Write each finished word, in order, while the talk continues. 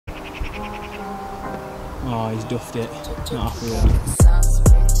Oh, he's duffed it. Not happy with that.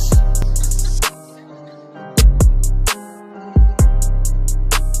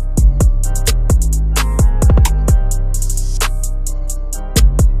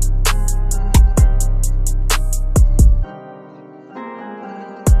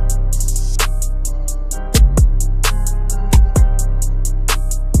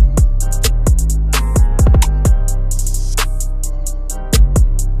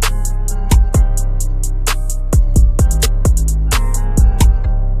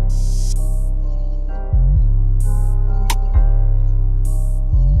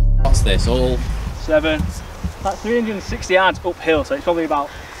 This all 7. That's 360 yards uphill, so it's probably about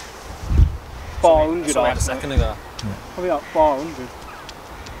 400. That's what we had a second ago. Yeah. Probably about 400.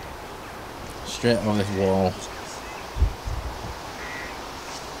 Straight on this wall.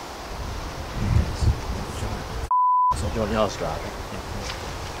 So do you want yours driving?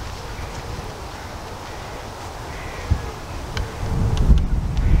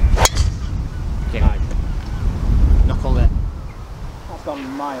 Okay. Knuckle it. That's gone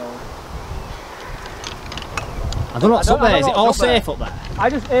miles. I don't know what's up there. Is it all safe up there? I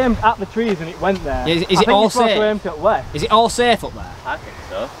just aimed at the trees and it went there. Yeah, is it all safe? Is it all safe up there? I think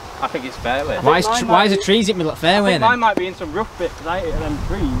so. I think it's fairway. Why is the trees hit me like fairway then? Mine might be in some rough bits because I hit them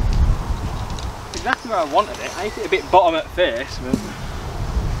trees. It's exactly where I wanted it. I hit it a bit bottom at face. But...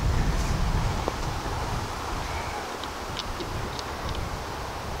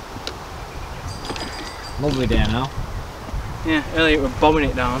 Lovely day now. Yeah, earlier we were bombing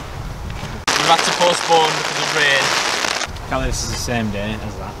it down. We've had to postpone because of rain. Kelly, this is the same day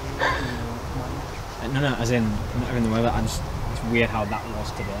as that. No, as in, not even the weather. It's weird how that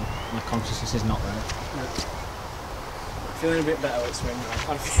was today. My consciousness is not there. No. Feeling a bit better with swing now. I've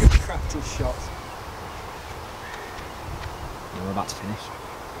had a few practice shots. Yeah, we're about to finish.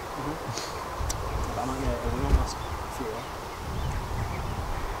 That might get a win on last few.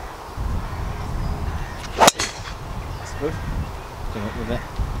 That's good. Good luck with it.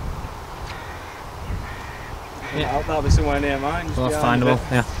 Yeah, that'll be somewhere near mine. Well, findable,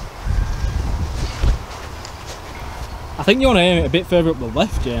 yeah. I think you want to aim it a bit further up the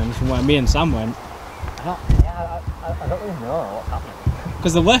left, James, from where me and Sam went. I don't really know what's happening.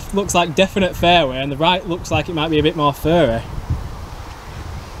 Because the left looks like definite fairway and the right looks like it might be a bit more furry.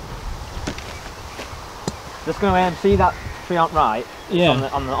 Just going to aim, see that tree on right? Yeah.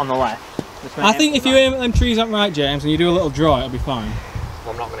 On the left. I think if you aim at them trees on right, James, and you do a little draw, it'll be fine.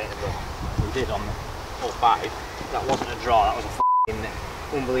 Well, I'm not going to hit a draw. We did on the hole 5. That wasn't a draw, that was a f***ing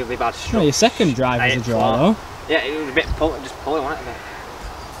unbelievably bad stroke. No, your second drive was a draw though. Yeah, it was a bit just pulling, wasn't it?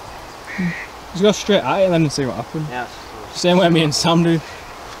 Just go straight at it then and see what happens. Yeah. Same way me and Sam do.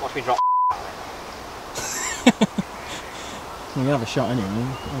 Watch me drop. I'm going to have a shot anyway.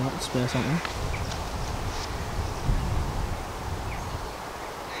 I'll have to spare something.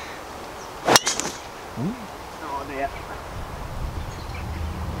 Oh dear.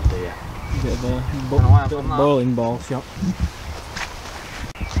 Oh dear. Bit of a bowling ball shot.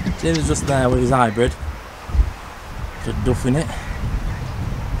 James is just there with his hybrid. Just duffing it.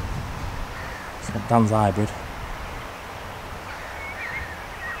 It's got Dan's hybrid.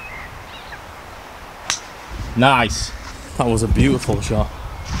 Nice. That was a beautiful shot.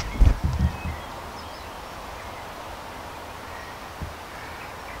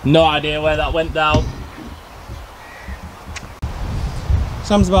 No idea where that went down.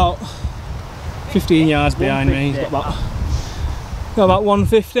 Sam's about 15 yards behind me. He's got about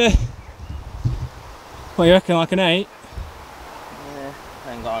 150. What do you reckon, like an 8? Yeah,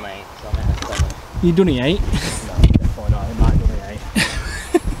 I ain't got an 8, so I'm at a 7. You done an 8? No, definitely not. It might do an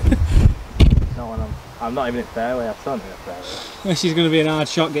 8. No, I'm not even in fairway. I've done it in fairway. This is going to be an hard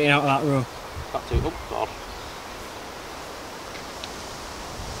shot getting out of that row. Got to. Oh God.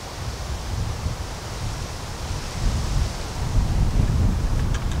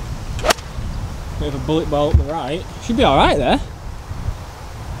 Bit of a bullet ball up the right. Should be alright there.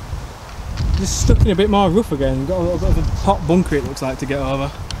 Just stuck in a bit more rough again. Got a little bit of a hot bunker it looks like to get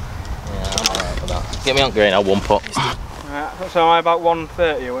over. Yeah, I'm alright with that. Get me on green, I'll 1 putt. Right, so am I about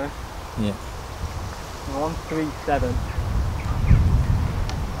 130 away? Yeah. 137.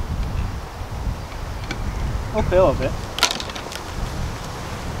 Uphill a bit.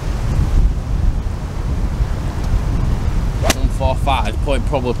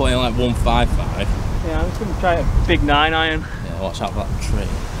 Probably playing like 155. Yeah, I'm just going to try a big 9 iron. Yeah, watch out for that tree.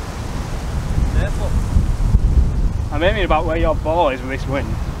 Careful. I'm aiming about where your ball is with this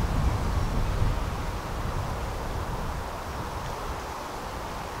wind.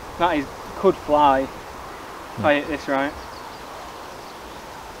 That is, could fly if I hit this right.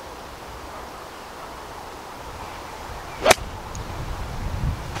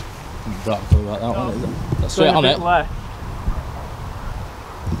 Don't know about that one, is it? That's straight on it. Left.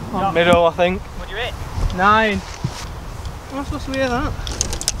 On middle, I think. What do you hit? 9. Am I supposed to hear that?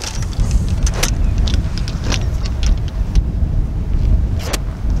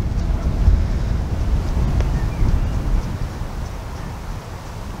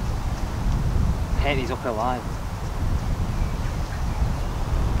 I hate these uphill lines.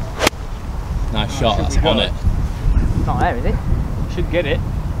 Nice shot, that's on it. It's not there, is it? Should get it.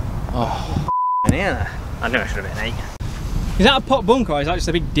 Oh, Yeah. I knew I should have hit an 8. Is that a pot bunk or is that just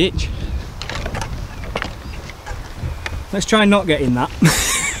a big ditch? Let's try not get in that.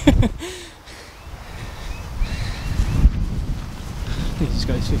 He's just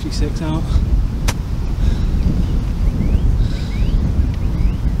got his 56 out.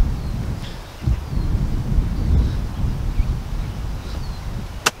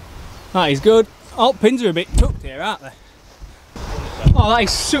 That is good. Oh, pins are a bit tucked here, aren't they? Oh, that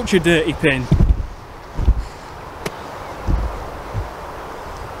is such a dirty pin.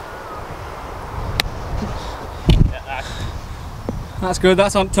 That's good,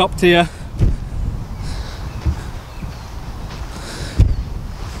 that's on top tier.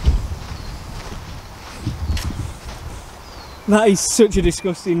 That is such a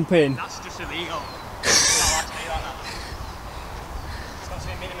disgusting pin. That's just illegal. It's not allowed to do that now. It's got to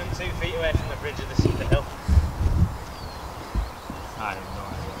be minimum 2 feet away from the bridge of the hill. I don't know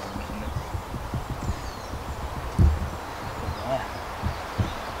where I'm hitting it. Yeah.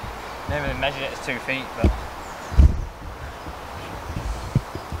 Maybe they measured it as 2 feet, but...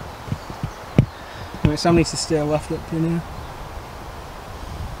 Right, Sam needs to stay left up pin here.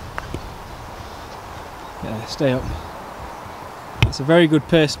 Yeah, stay up. That's a very good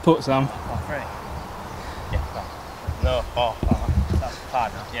paced putt, Sam. Oh, 3? Yeah, no, 4. That's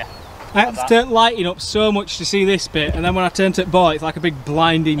 5 now, yeah. I had to turn lighting up so much to see this bit, and then when I turned to the ball, it's like a big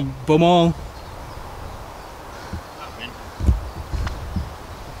blinding bumhole. That's win.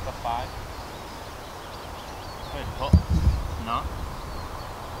 Got 5. Good putt. No.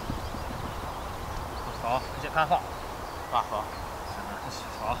 That's 4. Is it par 4? Par 4. This is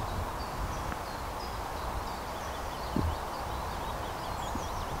 4.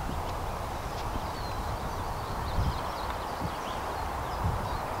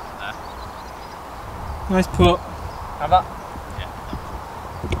 Nice putt. Have that?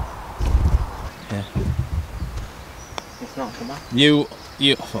 yeah. It's not come back. You,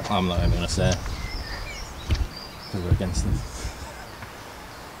 I'm not even going to say. Because we're against them.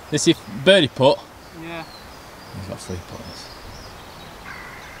 This is birdie putt. Yeah. He's got 3 putters.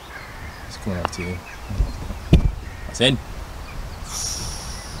 It's coming over to you. That's in.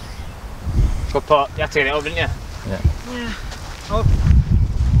 Good putt. You had to get it up, didn't you? Yeah. Yeah. Oh.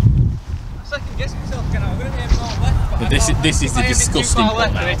 I second guessing myself again. I'm going to aim more left. But this is the disgusting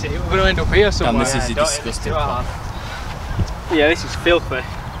putt now. We're going to end up here somewhere. And this is the disgusting putt. Yeah, this is filthy.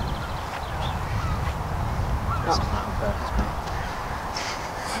 That's not on purpose,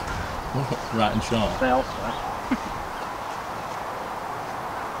 mate. Right and short. They all swear.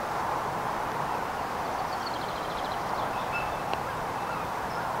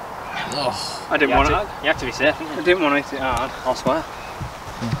 Oh. I didn't want it. You have to be safe, didn't you? I didn't want to hit it hard. I'll swear.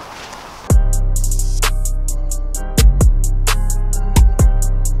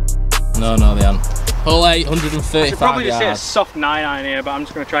 No, they aren't. Hole 8, 135 I should probably just hit a yards. soft 9 iron here, but I'm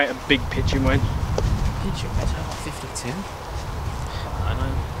just going to try it a big pitching win. Did you measure 52?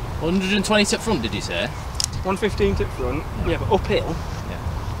 120 to front, did you say? 115 to front. Yeah, but uphill. Yeah.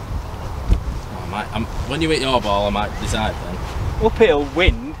 Oh, when you hit your ball, I might decide then. Uphill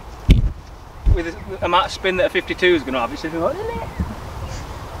wind with the amount of spin that a 52 is going to have. It's going to be like,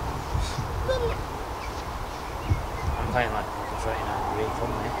 I'm playing like 39 degree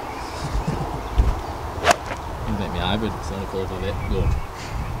front, mate. You make me hybrid, it's only close with it. Good.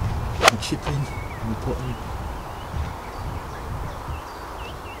 And chip in and put in.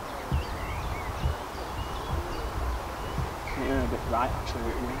 yeah, a bit right actually.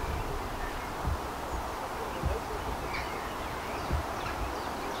 What you mean.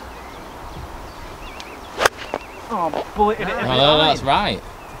 Oh, bulleted it every Oh, time. that's right.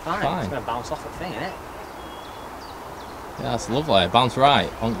 Fine. It's going to bounce off the thing, isn't it? Yeah, that's lovely. Bounce right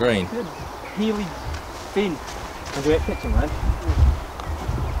on green. Good. Healy fin. Can you hit pitching, man?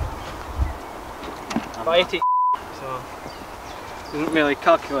 But I hit it, so doesn't really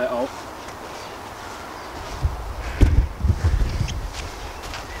calculate all.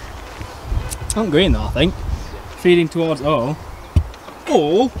 On green though, I think. Feeding towards O.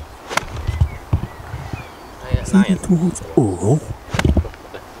 Oh! Feeding towards O.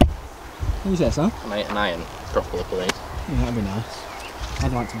 What you say, Sam? I made an iron. Drop a look of these. Yeah, that'd be nice.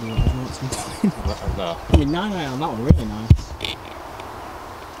 I'd like to do that at some point. No. I mean, 9 iron on that one, really nice.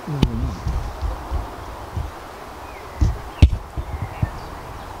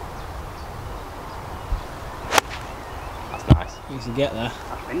 That's nice. You used to get there.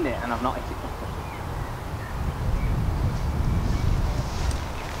 I've pinned it and I've not hit it properly.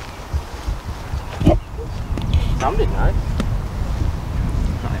 Sounded nice.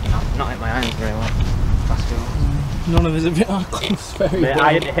 Not hit my irons very well. Fast field. None of us have hit our clubs very Mate, well.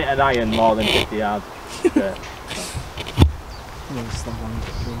 I hadn't hit an iron more than 50 yards. I'm going to stop one and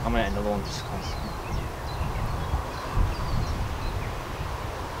get through. I'm gonna hit another one just because.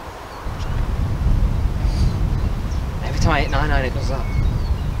 Every time I hit 9 iron, it does that.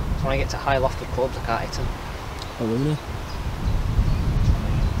 So when I get to high lofted clubs, I can't hit them. Oh, really?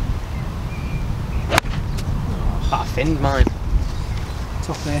 But I finned mine.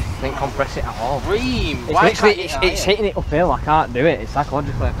 Top there. Didn't compress it at all. Dream! It's literally, it's hitting it uphill. I can't do it. It's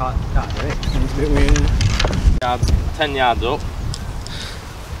psychologically, I can't do it. It's a bit weird. 10 yards up.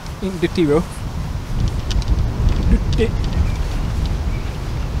 In dirty rough. Dirty.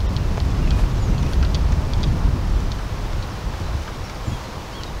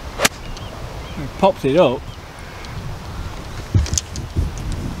 Popped it up.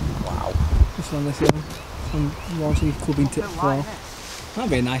 Wow. Just on this hill. Some launching clubbing tip floor. That'd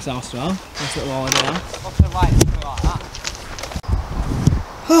be a nice house as well. Nice little holiday house. What's the light something like that?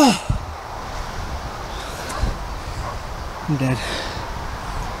 I'm dead.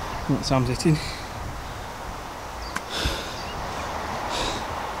 What Sam's hitting.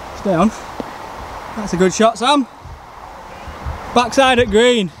 Stay on. That's a good shot, Sam. Backside at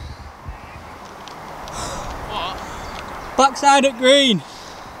green. What? Backside at green.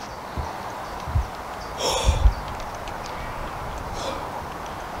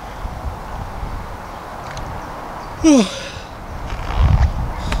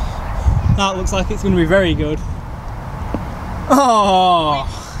 That looks like it's going to be very good. Oh!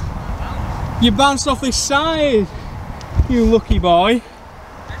 You bounced off this side, you lucky boy.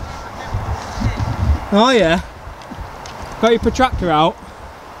 Oh yeah. Got your protractor out.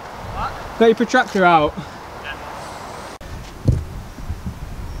 What? Got your protractor out.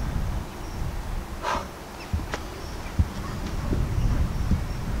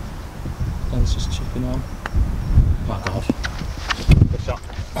 Dan's just chipping on. Back off. Good shot.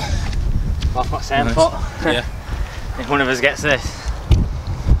 Off my same Nice. foot. Yeah. If one of us gets this.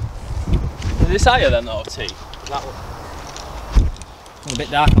 Is this higher than that tee? That A bit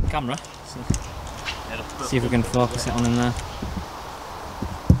dark on camera. See if we can focus it on in there.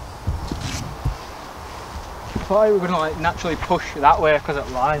 I thought we were going to like naturally push that way because it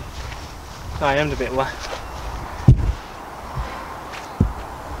live. I aimed a bit left.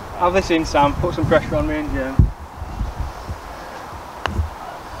 Have this in, Sam. Put some pressure on me and Jim.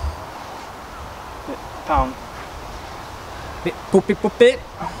 Pound. Bit puppy puppy.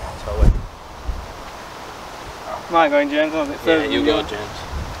 Am I going, James? Or is it Yeah, further you than go, yours? James.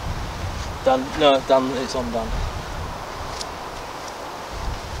 Dan, no, Dan, it's on Dan.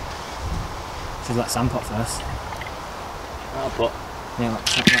 Should let Sam put first. I'll put. Yeah, let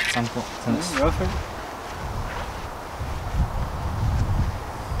Sam put. Go for it.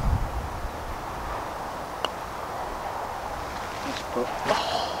 Let's put.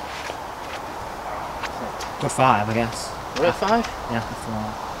 Good 5, I guess. We're at 5? Yeah, after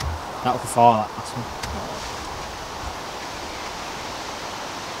all. That was before that last one.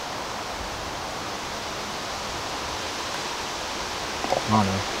 Oh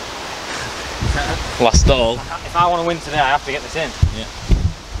no. Last stall. If I want to win today, I have to get this in. Yeah.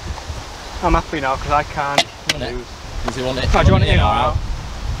 I'm happy now because I can't Innit? lose. Does he want it? Oh, do you want it in or out?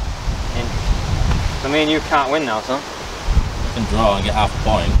 In. So me and you can't win now, son. You can draw and get half a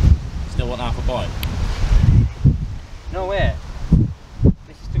point. Still want half a point? No way.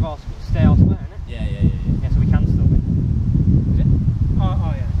 This is to go stay elsewhere, isn't it? Yeah. Yeah, so we can still win. Is it?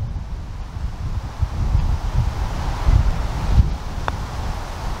 Oh yeah.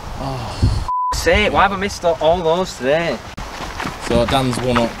 Say, why have I missed all those today? So Dan's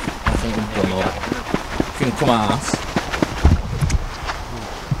one up. I think we've done all. If you can come arse.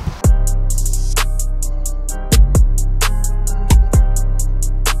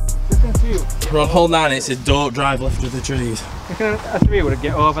 We're on hole 9, it says don't drive left of the trees. You think a 3 would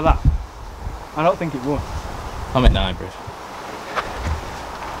get over that? I don't think it would. I'm at 9, Brid.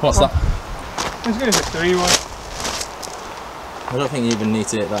 What's that? It's going to be 3 one. I don't think you even need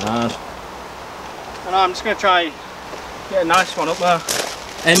to hit that hard. And I'm just going to try get a nice one up there.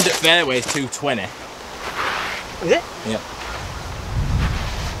 End at fairway is 220. Is it? Yeah.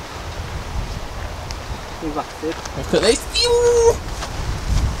 Seems like a 5. Look at this. Phew!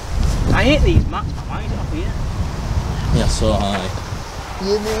 I hate these mats, man. Why is it up here? Yeah, so high.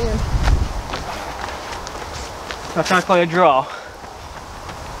 Yeah, man. I'll try to play a draw.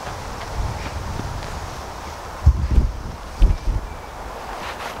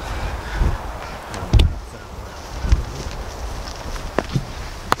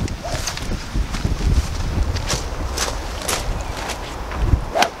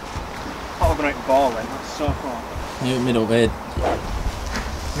 Oh, we're going to hit the ball then. That's so far. You middle way.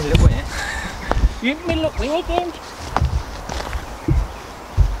 Middle way. You middle up way again?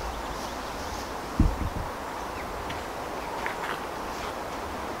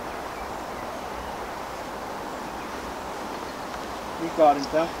 You've got him,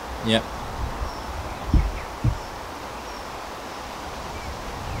 Phil. Yep.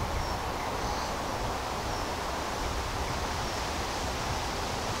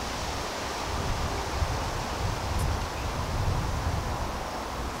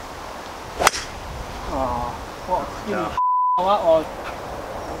 Oh, what a skinny that was.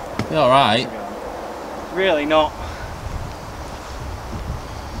 You alright? Really not.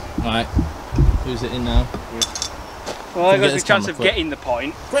 Right. Who's it in now? Well, there goes Get the his chance camera of clip. getting the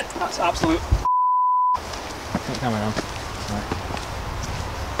point. That's absolute. Put the camera on. Right.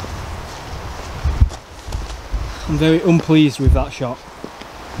 I'm very unpleased with that shot.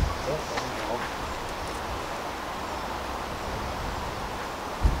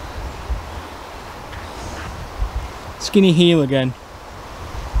 Skinny heel again.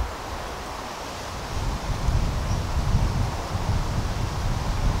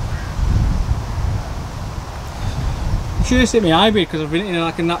 I should have hit my hybrid because I've been in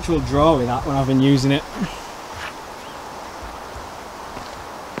like a natural draw with that when I've been using it.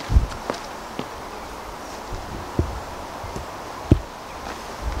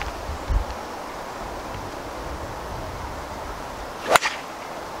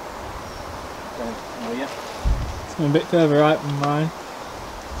 It's a bit further right than mine.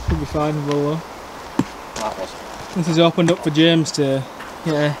 Should be fine with Bolo. That was. This has opened up for James to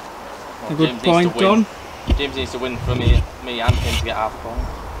get a good James point on. James needs to win for me and him to get half a point.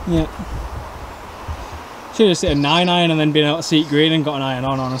 Yeah. Should have just hit a 9-iron and then been out to seat green and got an iron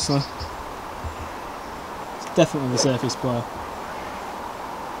on, honestly. It's definitely the safest play.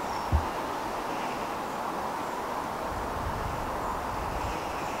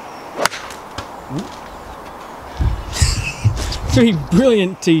 Three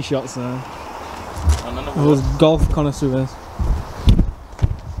brilliant tee shots there. Those golf connoisseurs.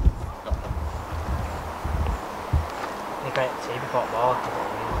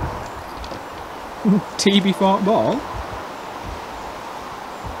 Tee before ball?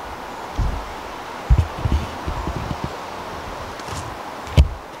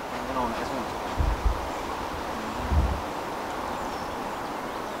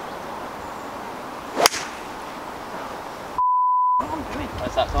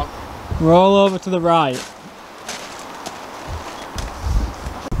 Where's that from? Roll over to the right.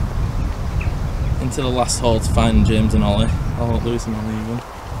 Into the last hole to find James and Ollie. Oh, Lewis and Ollie even.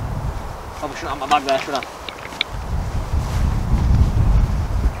 Oh, I shouldn't have my bag there, should I?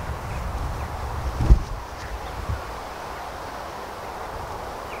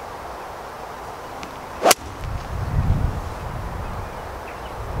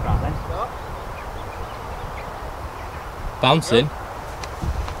 Right then. Bouncing.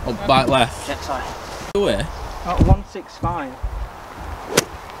 Oh, back left. Check side. Away. At 165.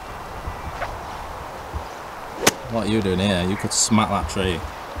 What are you doing here? You could smack that tree.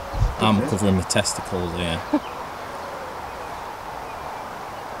 I'm covering my testicles here.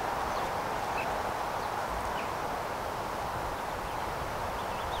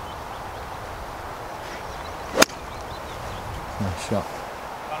 Nice shot.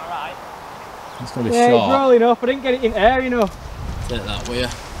 Alright. It's going to be Yeah, it's short. rolling up. I didn't get it in air enough. Take that with you.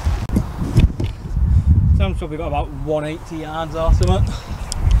 Sounds probably got about 180 yards or something.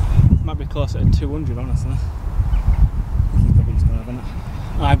 Might be closer to 200, honestly. He's probably just going to have a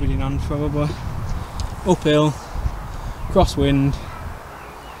hybrid in hand, probably. Uphill, crosswind.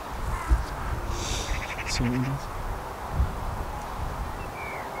 See what he does.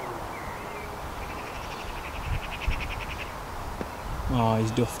 Oh,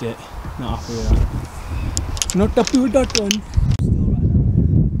 he's duffed it. Not happy with that. Not happy with that one.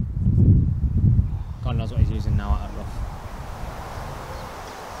 God knows what he's using now at that rough.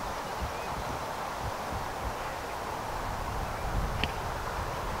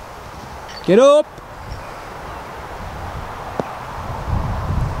 Get up!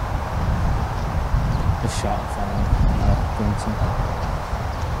 The shot fell.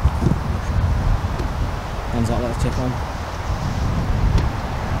 Hands out, let's check on.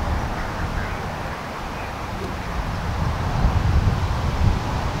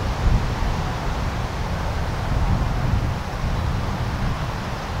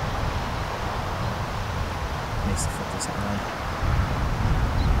 needs to fuck this out.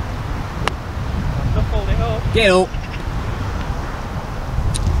 Knuckled it up. Get up!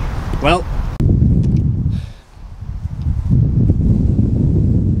 Well,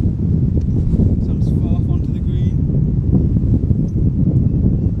 Sam's fourth onto the green.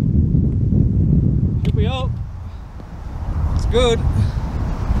 Should be up. It's good.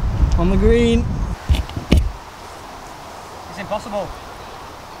 On the green. it's impossible.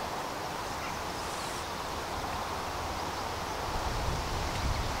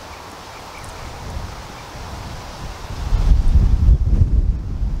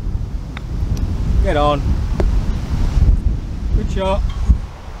 Get on. Good shot.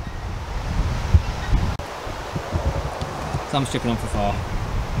 Sam's chipping on for 4.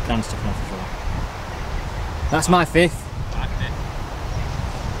 Dan's chipping on for 4. That's my 5th.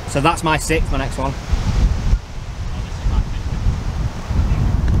 So that's my 6th, my next one.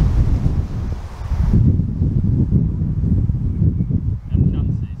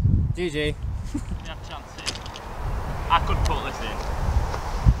 GG. You have chances. I could put this in,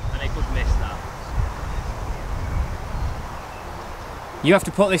 and he could miss that. You have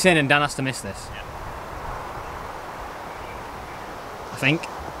to put this in and Dan has to miss this. Yeah. I think.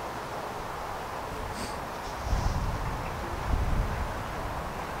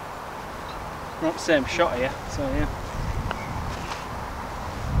 Not the same shot here, so yeah.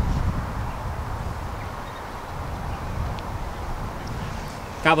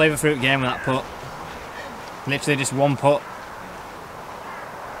 Can't believe a fruit game with that putt. Literally just one putt.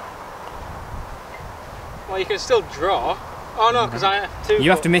 Well, you can still draw. Oh no, because I have 2.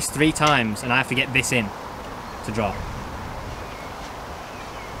 You have to miss 3 times and I have to get this in to draw.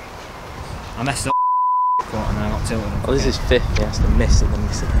 I messed up and I got tilted. Oh, this is 5th, he has to miss and then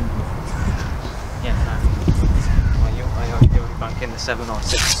miss again. Yeah, no. Well, you'll be back in the 7 or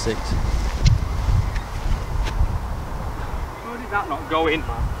 6. 6. How did that not go in,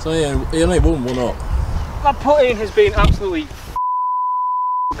 man? So yeah, he only won 1 up. That putting has been absolutely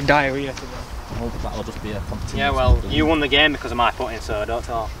diarrhea today. I hope that'll just be a competition. Yeah, well, you won the game because of my putting, so don't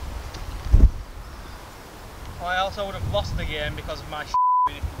talk. Well, I also would have lost the game because of my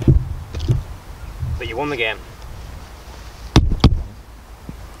But you won the game.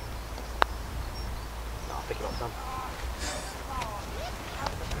 I'll pick it up, Sam.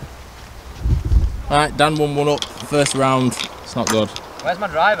 Alright, Dan won 1 up, first round. It's not good. Where's my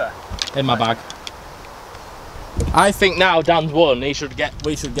driver? In my bag. I think now Dan's won, we should get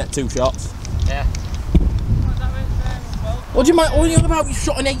 2 shots. Yeah. What do you mind? What are you on about? You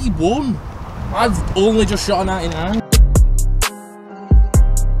shot an 81. I've only just shot a 99.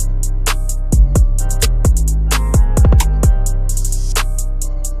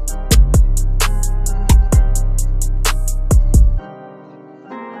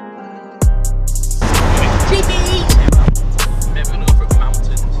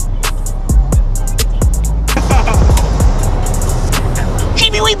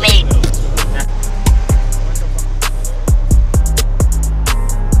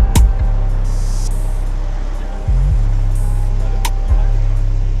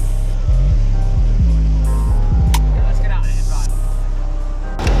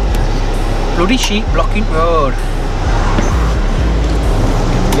 bloody sheep blocking road.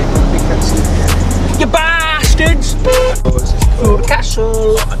 You bastards! Through the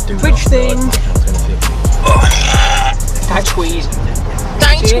castle, Twitch thing. Tight squeeze.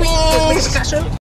 Tight squeeze!